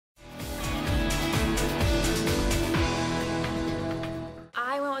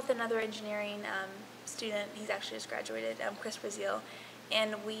another engineering student. He's actually just graduated, Chris Breazile,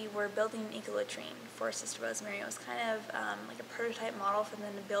 and we were building an eco latrine for Sister Rosemary. It was kind of like a prototype model for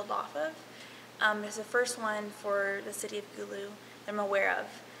them to build off of. It's the first one for the city of Gulu that I'm aware of,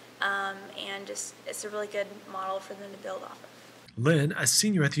 and it's a really good model for them to build off of. Lynn, a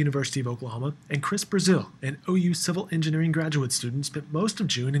senior at the University of Oklahoma, and Chris Breazile, an OU civil engineering graduate student, spent most of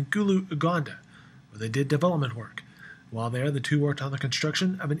June in Gulu, Uganda, where they did development work. While there, the two worked on the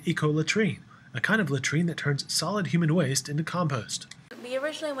construction of an eco latrine, a kind of latrine that turns solid human waste into compost. We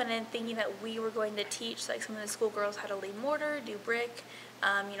originally went in thinking that we were going to teach like some of the schoolgirls how to lay mortar, do brick,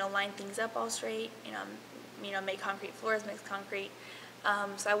 line things up all straight, make concrete floors, mix concrete.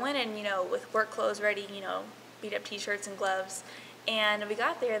 So I went in, with work clothes ready, beat up t-shirts and gloves. And we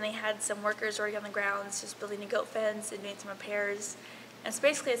got there and they had some workers already on the grounds just building a goat fence and doing some repairs. And so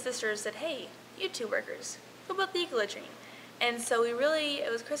basically the sisters said, hey, you two workers, go build the eco latrine. And so it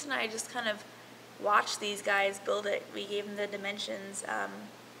was Chris and I just kind of watched these guys build it. We gave them the dimensions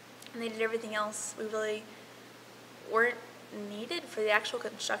and they did everything else. We really weren't needed for the actual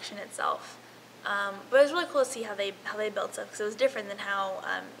construction itself. But it was really cool to see how they built stuff because it was different than how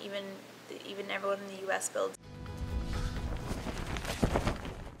even everyone in the U.S. builds.